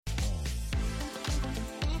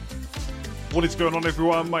What is going on,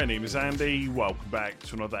 everyone? My name is Andy. Welcome back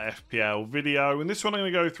to another FPL video. In this one I'm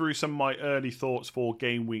going to go through some of my early thoughts for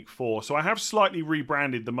Game Week 4. So I have slightly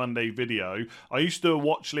rebranded the Monday video. I used to do a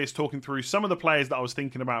watch list talking through some of the players that I was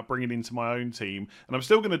thinking about bringing into my own team. And I'm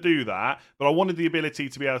still going to do that, but I wanted the ability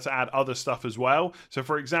to be able to add other stuff as well. So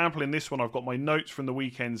for example, in this one I've got my notes from the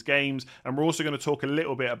weekend's games, and we're also going to talk a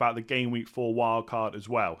little bit about the Game Week 4 wildcard as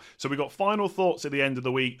well. So we've got final thoughts at the end of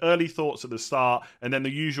the week, early thoughts at the start, and then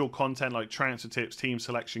the usual content like transfer tips, team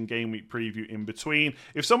selection, game week preview in between.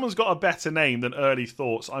 If someone's got a better name than early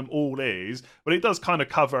thoughts, I'm all ears, but it does kind of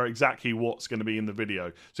cover exactly what's going to be in the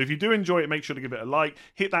video. So if you do enjoy it, make sure to give it a like,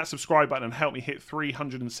 hit that subscribe button and help me hit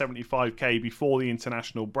 375k before the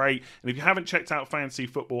international break. And if you haven't checked out Fantasy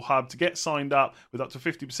Football Hub to get signed up with up to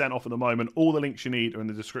 50% off at the moment, all the links you need are in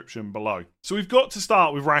the description below. So we've got to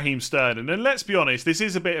start with Raheem Sterling, and let's be honest, this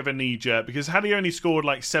is a bit of a knee-jerk because had he only scored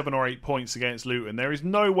like 7 or 8 points against Luton, there is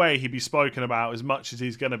no way he'd be spoken about as much as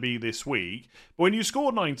he's going to be this week. But when you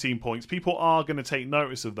score 19 points, people are going to take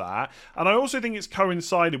notice of that. And I also think it's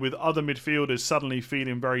coincided with other midfielders suddenly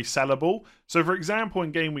feeling very sellable. So for example,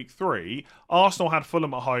 in Game Week 3, Arsenal had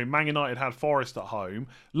Fulham at home, Man United had Forest at home.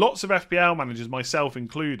 Lots of FPL managers, myself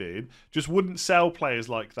included, just wouldn't sell players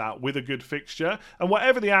like that with a good fixture. And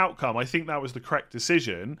whatever the outcome, I think that was the correct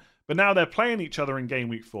decision. But now they're playing each other in Game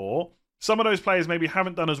Week 4. Some of those players maybe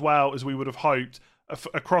haven't done as well as we would have hoped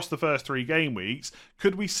across the first 3 game weeks.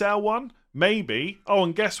 Could we sell one? Maybe. Oh,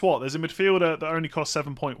 and guess what? There's a midfielder that only cost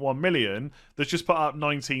 7.1 million that's just put up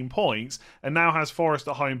 19 points and now has Forest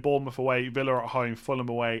at home, Bournemouth away, Villa at home, Fulham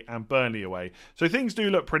away and Burnley away. So things do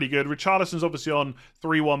look pretty good. Richarlison's obviously on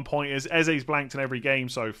 3 1-pointers. Eze's blanked in every game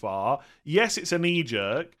so far. Yes, it's a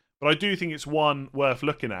knee-jerk, but I do think it's one worth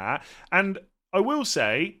looking at. And I will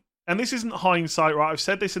say, and this isn't hindsight, right? I've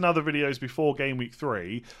said this in other videos before Game Week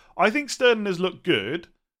 3. I think Sterling has looked good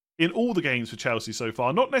in all the games for Chelsea so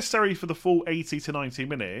far. Not necessarily for the full 80 to 90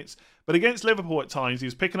 minutes, but against Liverpool at times, he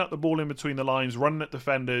was picking up the ball in between the lines, running at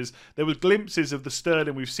defenders. There were glimpses of the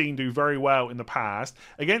Sterling we've seen do very well in the past.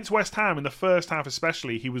 Against West Ham, in the first half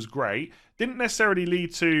especially, he was great. Didn't necessarily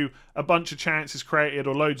lead to a bunch of chances created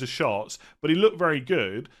or loads of shots, but he looked very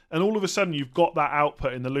good. And all of a sudden, you've got that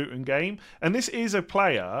output in the Luton game. And this is a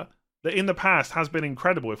player that in the past has been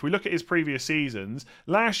incredible. If we look at his previous seasons,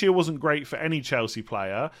 last year wasn't great for any Chelsea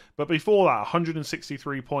player, but before that,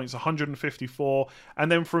 163 points, 154,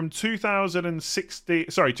 and then from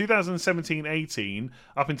 2017-18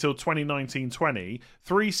 up until 2019-20,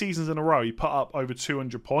 3 seasons in a row, he put up over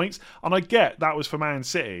 200 points. And I get that was for Man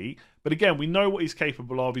City, but again, we know what he's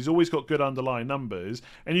capable of. He's always got good underlying numbers.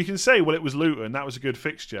 And you can say, well, it was Luton, that was a good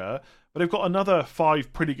fixture, but they've got another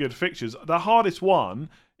 5 pretty good fixtures. The hardest one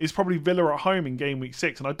is probably Villa at home in Game Week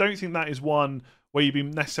 6, and I don't think that is one where you'd be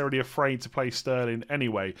necessarily afraid to play Sterling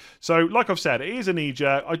anyway. So, like I've said, it is a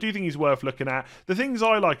knee-jerk. I do think he's worth looking at. The things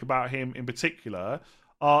I like about him in particular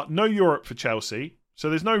are no Europe for Chelsea. So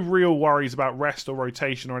there's no real worries about rest or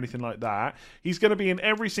rotation or anything like that. He's going to be in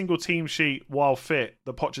every single team sheet while fit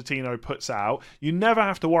that Pochettino puts out. You never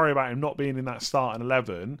have to worry about him not being in that starting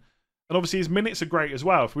 11. And obviously his minutes are great as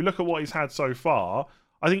well. If we look at what he's had so far,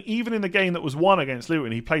 I think even in the game that was won against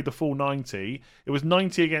Luton, he played the full 90. It was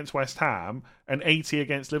 90 against West Ham and 80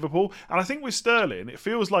 against Liverpool. And I think with Sterling, it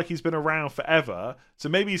feels like he's been around forever. So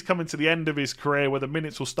maybe he's coming to the end of his career where the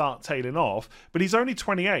minutes will start tailing off. But he's only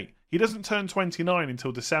 28. He doesn't turn 29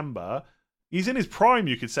 until December. He's in his prime,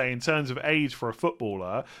 you could say, in terms of age for a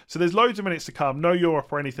footballer. So there's loads of minutes to come, no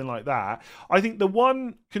Europe or anything like that. I think the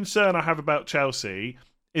one concern I have about Chelsea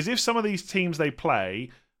is if some of these teams they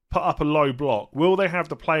play put up a low block, will they have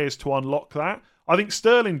the players to unlock that? I think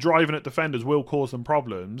Sterling driving at defenders will cause them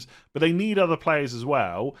problems, but they need other players as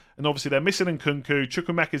well. And obviously they're missing Nkunku,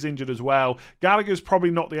 Chukwuemeka's injured as well. Gallagher's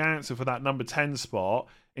probably not the answer for that number 10 spot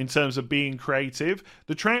in terms of being creative.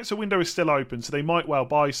 The transfer window is still open, so they might well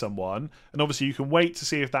buy someone. And obviously you can wait to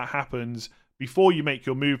see if that happens before you make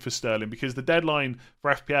your move for Sterling, because the deadline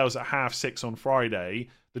for FPL is at 6:30 on Friday.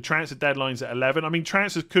 The transfer deadline's at 11. I mean,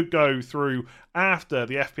 transfers could go through after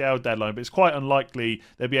the FPL deadline, but it's quite unlikely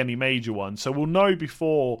there'll be any major ones. So we'll know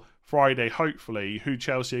before Friday, hopefully, who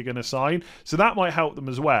Chelsea are going to sign. So that might help them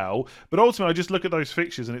as well. But ultimately, I just look at those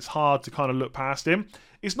fixtures and it's hard to kind of look past him.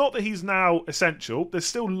 It's not that he's now essential. There's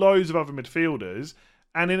still loads of other midfielders.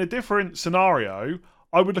 And in a different scenario,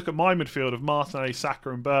 I would look at my midfield of Martinelli,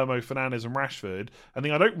 Saka and Burmo, Fernandes and Rashford and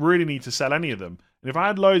think I don't really need to sell any of them. And if I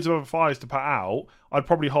had loads of other fires to put out, I'd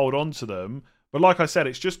probably hold on to them. But like I said,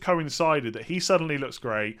 it's just coincided that he suddenly looks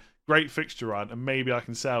great fixture run, and maybe I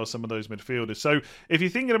can sell some of those midfielders. So if you're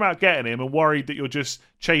thinking about getting him and worried that you're just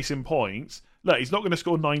chasing points, look, he's not going to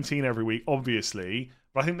score 19 every week, obviously,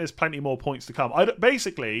 but I think there's plenty more points to come.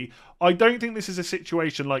 Basically, I don't think this is a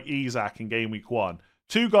situation like Isak in game week 1.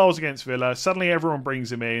 2 goals against Villa, suddenly everyone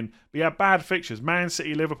brings him in. But he had bad fixtures, Man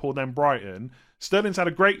City, Liverpool, then Brighton. Sterling's had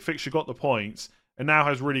a great fixture, got the points, and now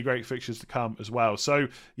has really great fixtures to come as well. So,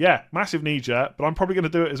 yeah, massive knee-jerk, but I'm probably going to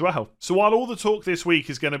do it as well. So while all the talk this week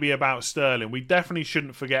is going to be about Sterling, we definitely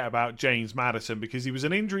shouldn't forget about James Maddison, because he was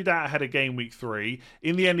an injury out ahead of game week 3.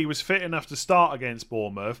 In the end, he was fit enough to start against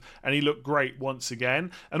Bournemouth, and he looked great once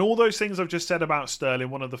again. And all those things I've just said about Sterling,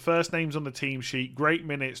 one of the first names on the team sheet, great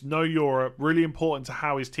minutes, no Europe, really important to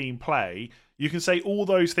how his team play. You can say all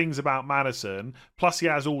those things about Maddison, plus he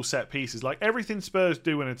has all set pieces. Like everything Spurs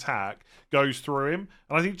do in attack goes through him.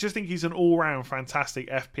 And I just think he's an all-round fantastic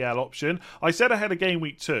FPL option. I said ahead of game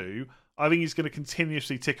week 2, I think he's going to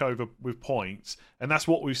continuously tick over with points. And that's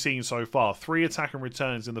what we've seen so far. 3 attack and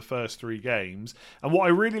returns in the first 3 games. And what I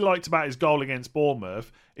really liked about his goal against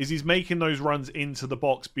Bournemouth is he's making those runs into the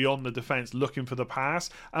box beyond the defence, looking for the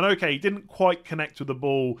pass. And okay, he didn't quite connect with the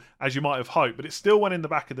ball as you might have hoped, but it still went in the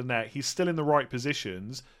back of the net. He's still in the right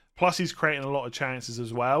positions. Plus, he's creating a lot of chances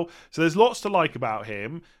as well. So there's lots to like about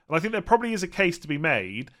him. And I think there probably is a case to be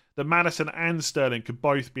made that Maddison and Sterling could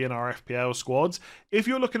both be in our FPL squads. If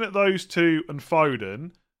you're looking at those two and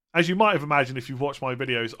Foden, as you might have imagined if you've watched my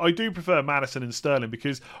videos, I do prefer Maddison and Sterling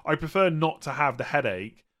because I prefer not to have the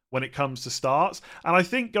headache when it comes to starts. And I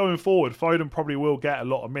think going forward, Foden probably will get a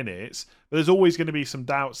lot of minutes, but there's always going to be some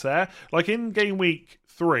doubts there. Like in game week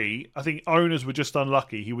 3, I think owners were just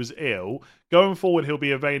unlucky. He was ill. Going forward, he'll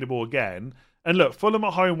be available again. And look, Fulham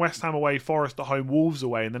at home, West Ham away, Forest at home, Wolves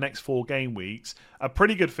away in the next 4 game weeks are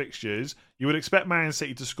pretty good fixtures. You would expect Man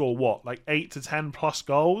City to score, what, like 8 to 10 plus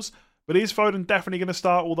goals? But is Foden definitely going to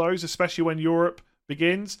start all those, especially when Europe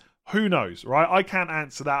begins? Who knows, right? I can't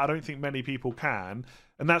answer that. I don't think many people can.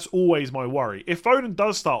 And that's always my worry. If Foden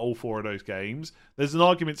does start all 4 of those games, there's an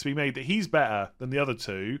argument to be made that he's better than the other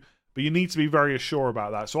 2. But you need to be very sure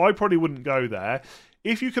about that. So I probably wouldn't go there.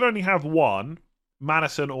 If you could only have one,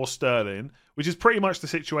 Maddison or Sterling, which is pretty much the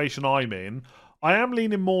situation I'm in, I am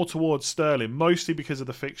leaning more towards Sterling, mostly because of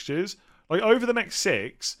the fixtures. Like over the next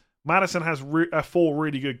 6, Maddison has 4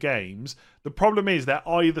 really good games. The problem is they're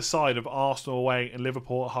either side of Arsenal away and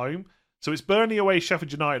Liverpool at home. So it's Burnley away,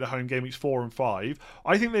 Sheffield United at home, game weeks 4 and 5.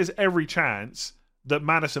 I think there's every chance that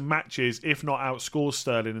Maddison matches, if not outscores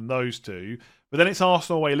Sterling in those 2. But then it's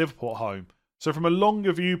Arsenal away, Liverpool at home. So from a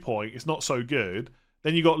longer viewpoint, it's not so good.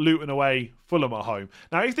 Then you got Luton away, Fulham at home.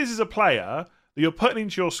 Now, if this is a player that you're putting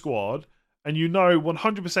into your squad and you know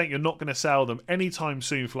 100% you're not going to sell them anytime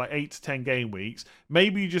soon for like 8 to 10 game weeks,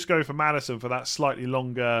 maybe you just go for Maddison for that slightly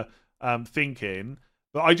longer thinking.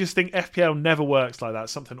 But I just think FPL never works like that.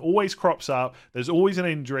 Something always crops up. There's always an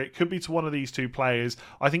injury. It could be to one of these 2 players.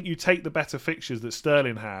 I think you take the better fixtures that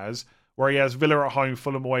Sterling has, where he has Villa at home,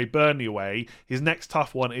 Fulham away, Burnley away. His next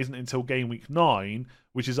tough one isn't until game week 9,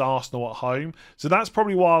 which is Arsenal at home. So that's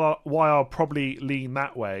probably why I'll probably lean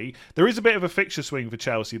that way. There is a bit of a fixture swing for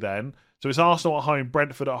Chelsea then. So it's Arsenal at home,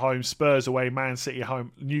 Brentford at home, Spurs away, Man City at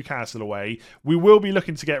home, Newcastle away. We will be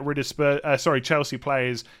looking to get rid of Chelsea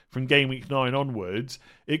players from game week 9 onwards.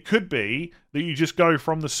 It could be that you just go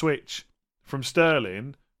from the switch from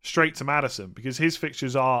Sterling straight to Maddison because his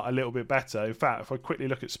fixtures are a little bit better. In fact, if I quickly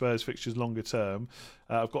look at Spurs fixtures longer term,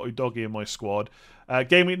 I've got Udogie in my squad.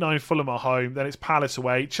 Game week 9, Fulham at home, then it's Palace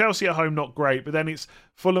away. Chelsea at home, not great, but then it's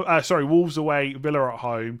Wolves away, Villa at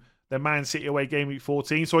home, then Man City away game week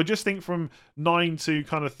 14. So I just think from 9 to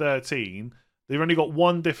kind of 13, they've only got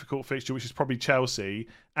one difficult fixture, which is probably Chelsea,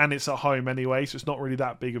 and it's at home anyway, so it's not really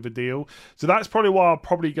that big of a deal. So that's probably why I'll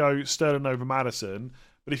probably go Sterling over Maddison.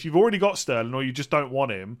 But if you've already got Sterling or you just don't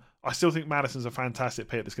want him, I still think Maddison's a fantastic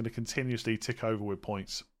pick that's going to continuously tick over with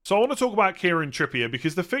points. So I want to talk about Kieran Trippier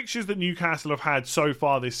because the fixtures that Newcastle have had so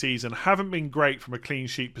far this season haven't been great from a clean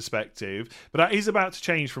sheet perspective, but that is about to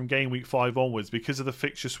change from game week 5 onwards because of the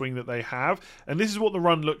fixture swing that they have. And this is what the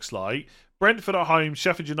run looks like. Brentford at home,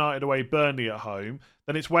 Sheffield United away, Burnley at home.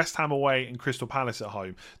 Then it's West Ham away and Crystal Palace at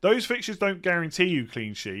home. Those fixtures don't guarantee you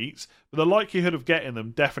clean sheets, but the likelihood of getting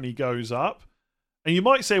them definitely goes up. And you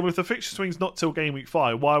might say, well, if the fixture swing's not till game week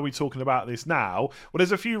 5, why are we talking about this now? Well,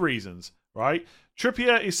 there's a few reasons, right?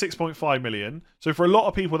 Trippier is 6.5 million. So for a lot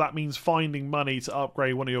of people, that means finding money to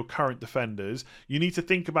upgrade one of your current defenders. You need to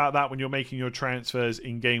think about that when you're making your transfers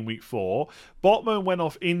in game week 4. Botman went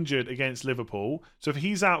off injured against Liverpool. So if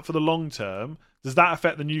he's out for the long term, does that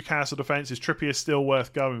affect the Newcastle defence? Is Trippier still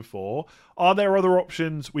worth going for? Are there other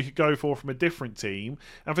options we could go for from a different team?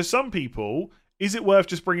 And for some people, is it worth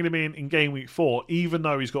just bringing him in game week 4, even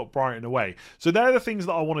though he's got Brighton away? So they're the things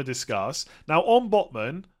that I want to discuss. Now, on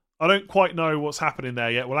Botman, I don't quite know what's happening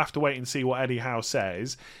there yet. We'll have to wait and see what Eddie Howe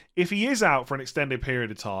says. If he is out for an extended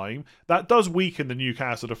period of time, that does weaken the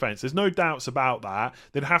Newcastle defence. There's no doubts about that.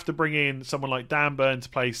 They'd have to bring in someone like Dan Burn to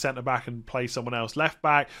play centre-back and play someone else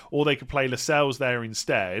left-back, or they could play Lascelles there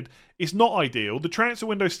instead. It's not ideal. The transfer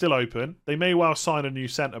window's still open. They may well sign a new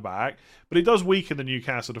centre-back, but it does weaken the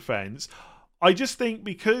Newcastle defence. I just think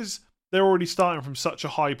because they're already starting from such a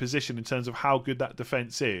high position in terms of how good that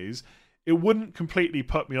defence is, it wouldn't completely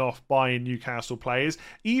put me off buying Newcastle players,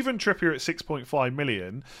 even Trippier at 6.5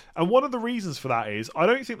 million. And one of the reasons for that is I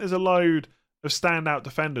don't think there's a load of standout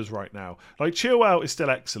defenders right now. Like Chilwell is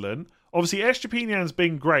still excellent. Obviously, Estepinian's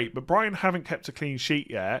been great, but Brighton haven't kept a clean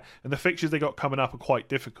sheet yet, and the fixtures they got coming up are quite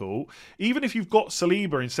difficult. Even if you've got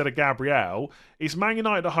Saliba instead of Gabriel, it's Man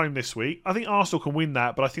United at home this week. I think Arsenal can win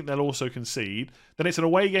that, but I think they'll also concede. Then it's an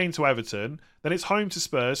away game to Everton. Then it's home to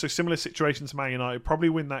Spurs, so similar situation to Man United. Probably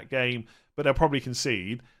win that game, but they'll probably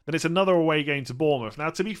concede. Then it's another away game to Bournemouth. Now,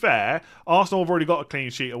 to be fair, Arsenal have already got a clean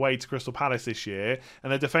sheet away to Crystal Palace this year,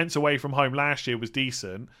 and their defence away from home last year was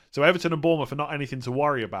decent. So Everton and Bournemouth are not anything to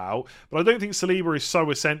worry about. But I don't think Saliba is so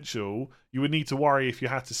essential you would need to worry if you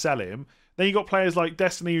had to sell him. Then you got players like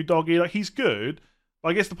Destiny Udogie. Like, he's good. But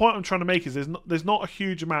I guess the point I'm trying to make is there's not a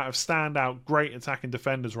huge amount of standout great attacking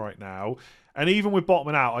defenders right now. And even with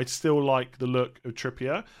bottoming out, I'd still like the look of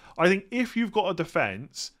Trippier. I think if you've got a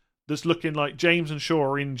defence that's looking like James and Shaw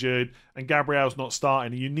are injured and Gabriel's not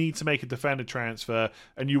starting, and you need to make a defender transfer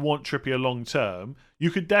and you want Trippier long term, you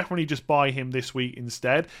could definitely just buy him this week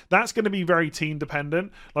instead. That's going to be very team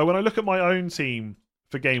dependent. Like when I look at my own team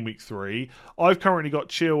for game week 3, I've currently got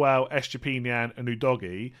Chilwell, Estepinian and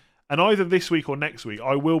Udogie. And either this week or next week,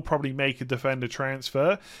 I will probably make a defender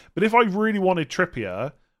transfer. But if I really wanted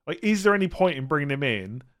Trippier, like, is there any point in bringing him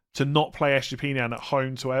in to not play Estepinian at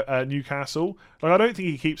home to Newcastle? Like, I don't think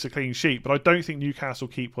he keeps a clean sheet, but I don't think Newcastle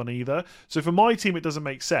keep one either. So for my team, it doesn't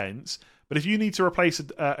make sense. But if you need to replace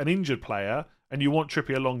an injured player and you want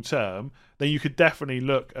Trippier long term, then you could definitely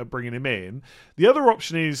look at bringing him in. The other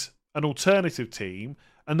option is an alternative team.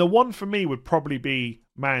 And the one for me would probably be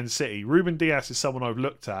Man City. Ruben Dias is someone I've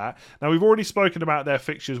looked at. Now, we've already spoken about their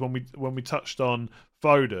fixtures when we touched on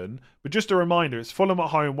Foden. But just a reminder, it's Fulham at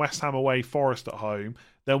home, West Ham away, Forest at home,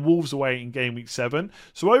 then Wolves away in game week 7.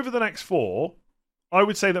 So over the next 4, I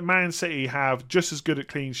would say that Man City have just as good a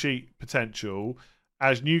clean sheet potential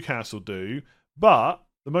as Newcastle do. But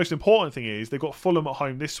the most important thing is they've got Fulham at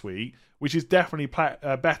home this week, which is definitely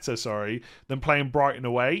better, than playing Brighton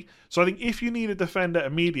away. So I think if you need a defender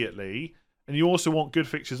immediately, and you also want good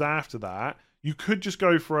fixtures after that, you could just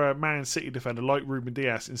go for a Man City defender like Ruben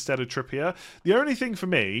Dias instead of Trippier. The only thing for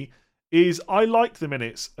me is I like the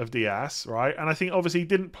minutes of Dias, right? And I think obviously he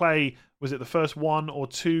didn't play, was it the first 1 or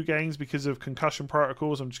 2 games because of concussion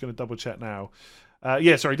protocols? I'm just going to double check now. He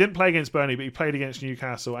didn't play against Burnley, but he played against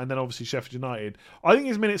Newcastle and then obviously Sheffield United. I think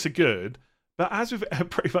his minutes are good, but as with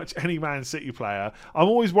pretty much any Man City player, I'm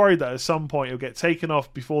always worried that at some point he'll get taken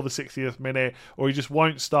off before the 60th minute or he just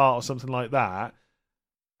won't start or something like that.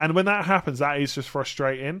 And when that happens, that is just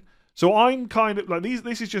frustrating. So I'm kind of like,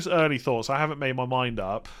 this is just early thoughts. I haven't made my mind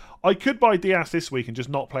up. I could buy Dias this week and just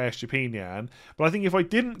not play Estepinian, but I think if I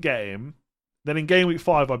didn't get him, then in game week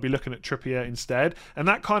 5, I'd be looking at Trippier instead. And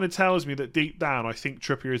that kind of tells me that deep down, I think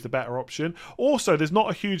Trippier is the better option. Also, there's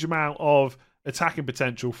not a huge amount of attacking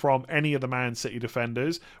potential from any of the Man City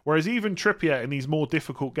defenders. Whereas even Trippier in these more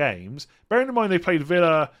difficult games, bearing in mind they played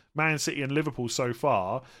Villa, Man City and Liverpool so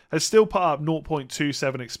far, has still put up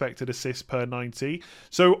 0.27 expected assists per 90.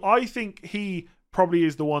 So I think he probably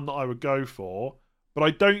is the one that I would go for. But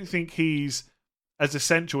I don't think he's as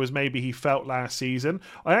essential as maybe he felt last season.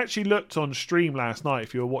 I actually looked on stream last night,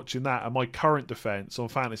 if you were watching that, at my current defence on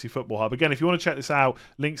Fantasy Football Hub. Again, if you want to check this out,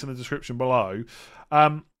 links in the description below.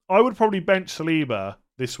 I would probably bench Saliba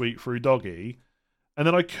this week for Udogie, and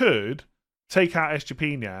then I could take out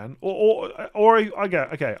Estepinian,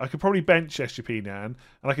 I could probably bench Estepinian, and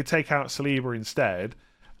I could take out Saliba instead,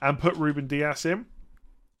 and put Ruben Dias in,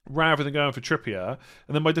 rather than going for Trippier.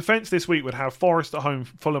 And then my defence this week would have Forest at home,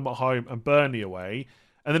 Fulham at home, and Burnley away.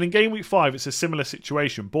 And then in game week 5, it's a similar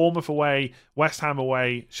situation. Bournemouth away, West Ham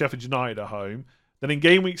away, Sheffield United at home. Then in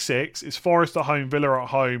game week 6, it's Forest at home, Villa at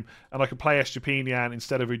home, and I can play Estepinian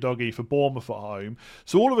instead of Udogie for Bournemouth at home.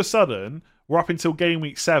 So all of a sudden, we're up until game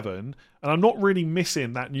week 7, and I'm not really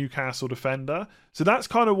missing that Newcastle defender. So that's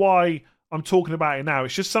kind of why I'm talking about it now.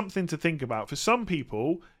 It's just something to think about. For some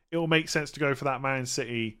people, it will make sense to go for that Man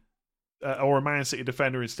City or a Man City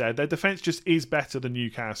defender instead. Their defence just is better than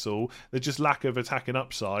Newcastle. There's just lack of attacking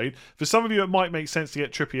upside. For some of you, it might make sense to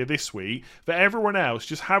get Trippier this week. For everyone else,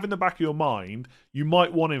 just have in the back of your mind, you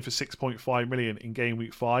might want him for 6.5 million in game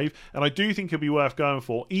week 5. And I do think it'll be worth going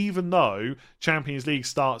for, even though Champions League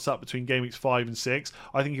starts up between game weeks 5 and 6.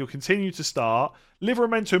 I think he'll continue to start.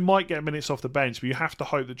 Livramento might get minutes off the bench, but you have to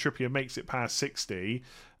hope that Trippier makes it past 60.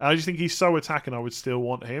 I just think he's so attacking, I would still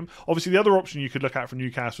want him. Obviously, the other option you could look at from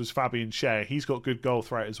Newcastle is Fabian Schär. He's got good goal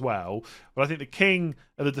threat as well. But I think the king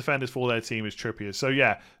of the defenders for their team is Trippier. So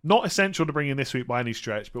yeah, not essential to bring in this week by any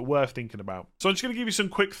stretch, but worth thinking about. So I'm just going to give you some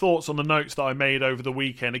quick thoughts on the notes that I made over the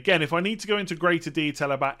weekend. Again, if I need to go into greater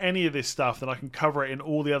detail about any of this stuff, then I can cover it in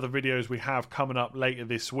all the other videos we have coming up later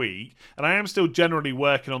this week. And I am still generally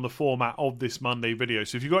working on the format of this Monday video.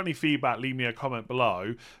 So if you've got any feedback, leave me a comment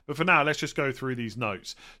below. But for now, let's just go through these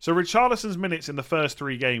notes. So Richarlison's minutes in the first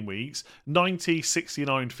 3 game weeks, 90,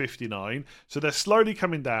 69, 59. So they're slowly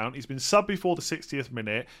coming down. He's been subbed before the 60th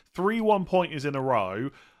minute, 3 1-pointers in a row.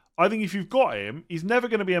 I think if you've got him, he's never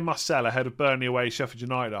going to be a must-sell ahead of Burnley away, Sheffield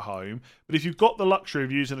United at home. But if you've got the luxury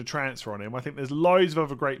of using a transfer on him, I think there's loads of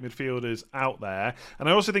other great midfielders out there. And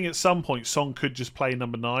I also think at some point, Son could just play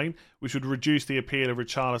number 9, which would reduce the appeal of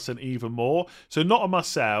Richarlison even more. So not a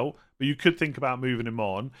must-sell, but you could think about moving him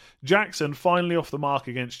on. Jackson finally off the mark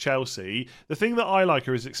against Chelsea. The thing that I like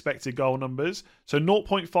are his expected goal numbers. So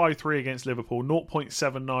 0.53 against Liverpool,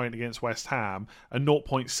 0.79 against West Ham, and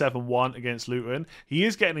 0.71 against Luton. He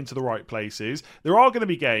is getting into the right places. There are going to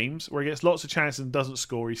be games where he gets lots of chances and doesn't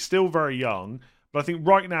score. He's still very young, but I think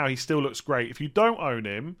right now he still looks great. If you don't own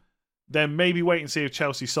him, then maybe wait and see if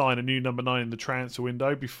Chelsea sign a new number 9 in the transfer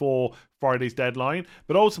window before Friday's deadline.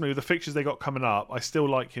 But ultimately, with the fixtures they got coming up, I still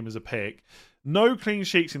like him as a pick. No clean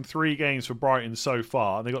sheets in 3 games for Brighton so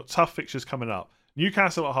far, and they've got tough fixtures coming up.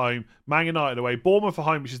 Newcastle at home, Man United away, Bournemouth at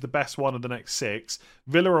home, which is the best one of the next 6,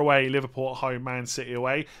 Villa away, Liverpool at home, Man City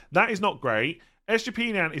away. That is not great.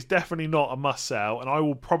 Estupiñán is definitely not a must-sell, and I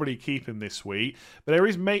will probably keep him this week. But there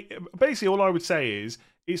is basically all I would say is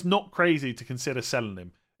it's not crazy to consider selling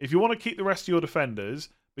him. If you want to keep the rest of your defenders,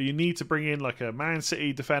 but you need to bring in like a Man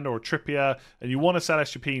City defender or Trippier, and you want to sell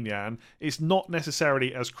Estupiñán, it's not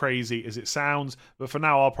necessarily as crazy as it sounds, but for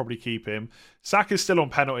now I'll probably keep him. Saka's still on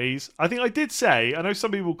penalties. I think I did say, I know some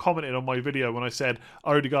people commented on my video when I said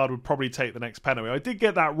Odegaard would probably take the next penalty. I did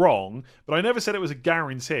get that wrong, but I never said it was a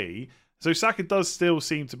guarantee. So Saka does still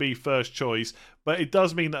seem to be first choice, but it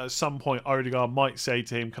does mean that at some point Odegaard might say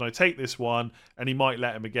to him, can I take this one? And he might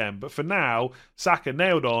let him again. But for now, Saka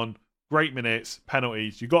nailed on, great minutes,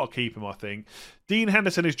 penalties. You've got to keep him, I think. Dean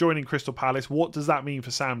Henderson is joining Crystal Palace. What does that mean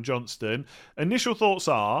for Sam Johnston? Initial thoughts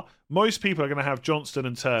are, most people are going to have Johnston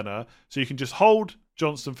and Turner, so you can just hold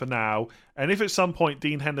Johnston for now. And if at some point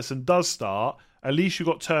Dean Henderson does start, at least you've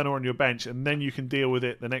got Turner on your bench, and then you can deal with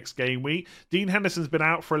it the next game week. Dean Henderson's been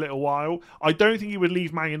out for a little while. I don't think he would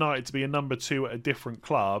leave Man United to be a number 2 at a different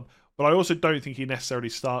club, but I also don't think he necessarily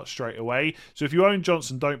starts straight away. So if you own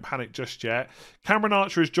Johnson, don't panic just yet. Cameron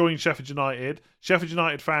Archer has joined Sheffield United. Sheffield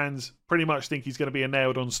United fans pretty much think he's going to be a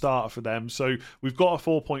nailed-on starter for them. So we've got a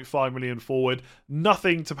 4.5 million forward.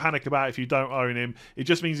 Nothing to panic about if you don't own him. It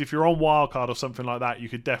just means if you're on wildcard or something like that, you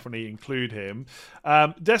could definitely include him.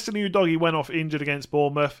 Destiny Udogie went off injured against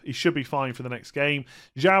Bournemouth. He should be fine for the next game.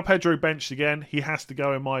 João Pedro benched again. He has to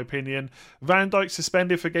go, in my opinion. Van Dijk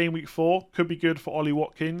suspended for game week 4. Could be good for Ollie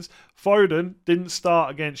Watkins. Foden didn't start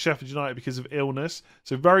against Sheffield United because of illness.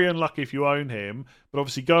 So very unlucky if you own him. But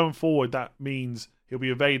obviously going forward, that means he'll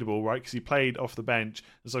be available, right? Because he played off the bench.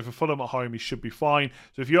 And so for Fulham at home, he should be fine.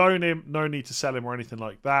 So if you own him, no need to sell him or anything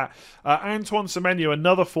like that. Antoine Semenyo,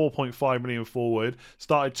 another 4.5 million forward,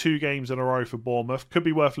 started 2 games in a row for Bournemouth. Could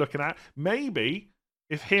be worth looking at. Maybe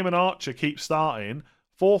if him and Archer keep starting,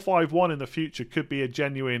 4-5-1 in the future could be a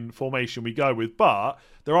genuine formation we go with. But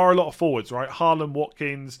there are a lot of forwards, right? Haaland,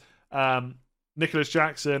 Watkins, Nicholas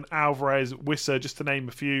Jackson, Alvarez, Wissa, just to name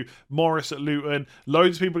a few. Morris at Luton.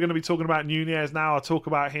 Loads of people are going to be talking about Nunez now. I'll talk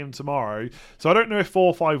about him tomorrow. So I don't know if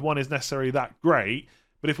 4-5-1 is necessarily that great.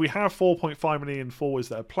 But if we have 4.5 million forwards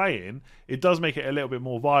that are playing, it does make it a little bit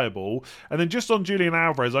more viable. And then just on Julian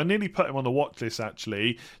Alvarez, I nearly put him on the watch list,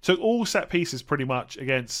 actually. Took all set pieces pretty much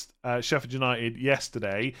against Sheffield United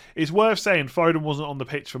yesterday. It's worth saying Foden wasn't on the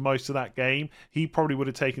pitch for most of that game. He probably would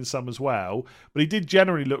have taken some as well. But he did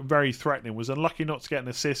generally look very threatening. Was unlucky not to get an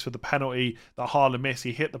assist for the penalty that Haaland missed.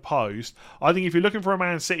 He hit the post. I think if you're looking for a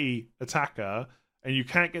Man City attacker, and you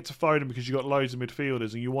can't get to Foden because you've got loads of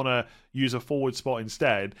midfielders and you want to use a forward spot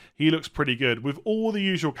instead, he looks pretty good. With all the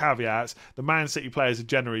usual caveats, the Man City players are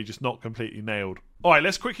generally just not completely nailed. All right,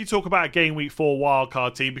 let's quickly talk about a Game Week 4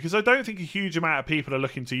 wildcard team, because I don't think a huge amount of people are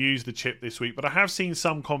looking to use the chip this week, but I have seen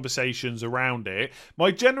some conversations around it.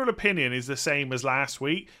 My general opinion is the same as last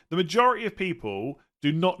week. The majority of people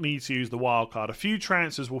do not need to use the wildcard. A few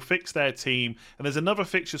transfers will fix their team, and there's another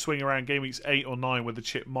fixture swing around Game Weeks 8 or 9 where the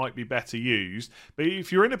chip might be better used. But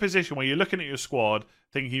if you're in a position where you're looking at your squad,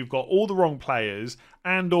 thinking you've got all the wrong players,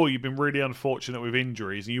 and or you've been really unfortunate with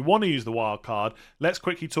injuries, and you want to use the wild card, let's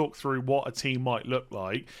quickly talk through what a team might look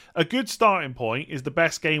like. A good starting point is the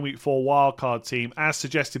best Game Week 4 wildcard team, as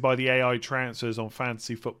suggested by the AI transfers on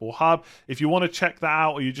Fantasy Football Hub. If you want to check that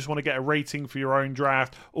out, or you just want to get a rating for your own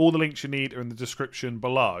draft, all the links you need are in the description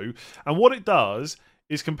below. And what it does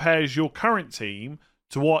is compares your current team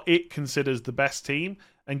to what it considers the best team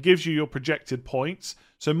and gives you your projected points.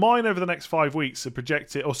 So mine over the next 5 weeks are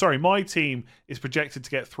projected, my team is projected to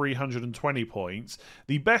get 320 points.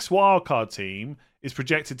 The best wildcard team is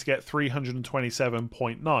projected to get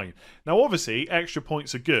 327.9. Now, obviously, extra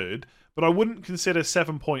points are good, but I wouldn't consider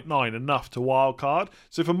 7.9 enough to wildcard.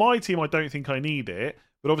 So for my team, I don't think I need it.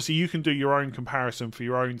 But obviously, you can do your own comparison for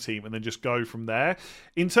your own team and then just go from there.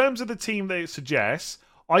 In terms of the team that it suggests,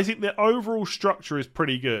 I think the overall structure is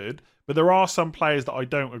pretty good, but there are some players that I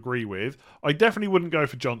don't agree with. I definitely wouldn't go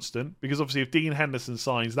for Johnston, because obviously if Dean Henderson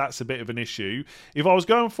signs, that's a bit of an issue. If I was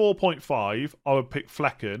going 4.5, I would pick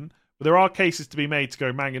Flecken. But there are cases to be made to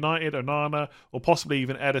go Man United, Onana, or possibly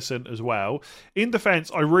even Edison as well. In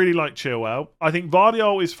defence, I really like Chilwell. I think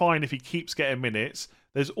Vardiol is fine if he keeps getting minutes.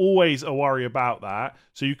 There's always a worry about that.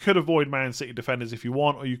 So you could avoid Man City defenders if you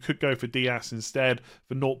want, or you could go for Diaz instead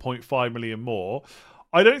for 0.5 million more.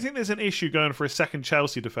 I don't think there's an issue going for a second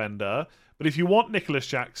Chelsea defender, but if you want Nicholas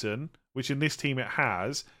Jackson, which in this team it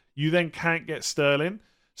has, you then can't get Sterling.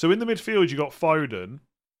 So in the midfield, you got Foden.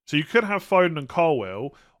 So you could have Foden and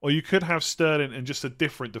Colwill, or you could have Sterling and just a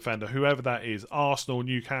different defender, whoever that is, Arsenal,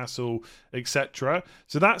 Newcastle, etc.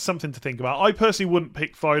 So that's something to think about. I personally wouldn't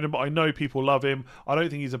pick Foden, but I know people love him. I don't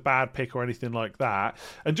think he's a bad pick or anything like that.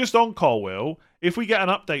 And just on Colwill, if we get an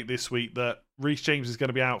update this week that Reece James is going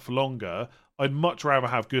to be out for longer, I'd much rather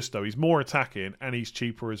have Gusto. He's more attacking and he's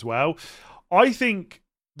cheaper as well. I think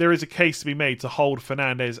there is a case to be made to hold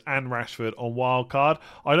Fernandes and Rashford on wildcard.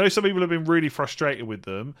 I know some people have been really frustrated with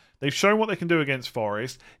them. They've shown what they can do against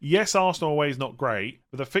Forest. Yes, Arsenal away is not great,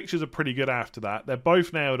 but the fixtures are pretty good after that. They're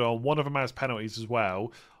both nailed on. One of them has penalties as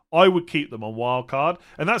well. I would keep them on wildcard.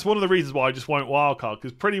 And that's one of the reasons why I just won't wildcard,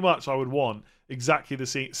 because pretty much I would want exactly the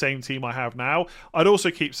same team I have now. I'd also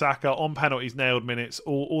keep Saka on penalties, nailed minutes,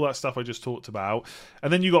 all that stuff I just talked about.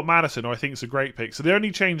 And then you got Maddison, who I think is a great pick. So the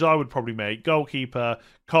only change I would probably make, goalkeeper,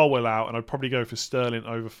 Colwill out, and I'd probably go for Sterling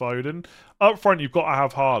over Foden. Up front, you've got to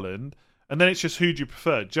have Haaland. And then it's just who do you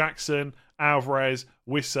prefer? Jackson, Alvarez,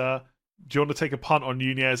 Wissa. Do you want to take a punt on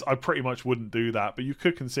Nunez? I pretty much wouldn't do that, but you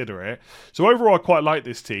could consider it. So overall, I quite like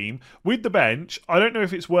this team. With the bench, I don't know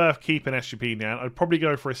if it's worth keeping Estupiñán. I'd probably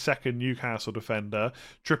go for a second Newcastle defender,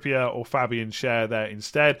 Trippier or Fabian Schär there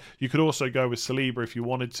instead. You could also go with Saliba if you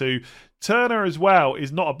wanted to. Turner as well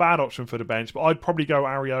is not a bad option for the bench, but I'd probably go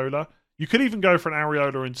Areola. You could even go for an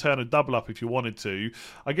Areola and turn a double up if you wanted to.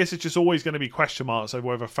 I guess it's just always going to be question marks over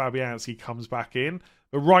whether Fabianski comes back in.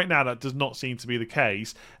 But right now, that does not seem to be the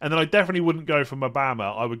case. And then I definitely wouldn't go for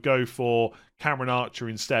Mabama. I would go for Cameron Archer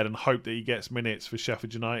instead and hope that he gets minutes for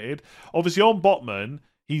Sheffield United. Obviously, on Botman,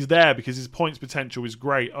 he's there because his points potential is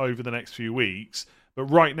great over the next few weeks. But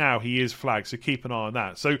right now, he is flagged, so keep an eye on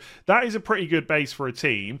that. So that is a pretty good base for a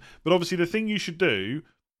team. But obviously, the thing you should do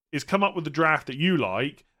is come up with the draft that you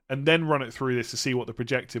like and then run it through this to see what the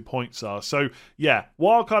projected points are. So, yeah,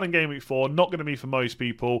 wildcard in Game Week 4, not going to be for most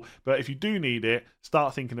people, but if you do need it,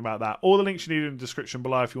 start thinking about that. All the links you need in the description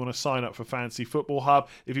below if you want to sign up for Fantasy Football Hub.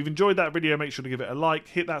 If you've enjoyed that video, make sure to give it a like,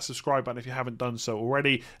 hit that subscribe button if you haven't done so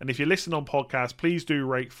already, and if you're listening on podcast, please do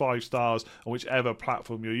rate 5 stars on whichever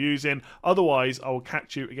platform you're using. Otherwise, I will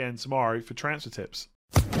catch you again tomorrow for transfer tips.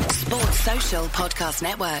 Sports Social Podcast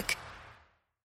Network.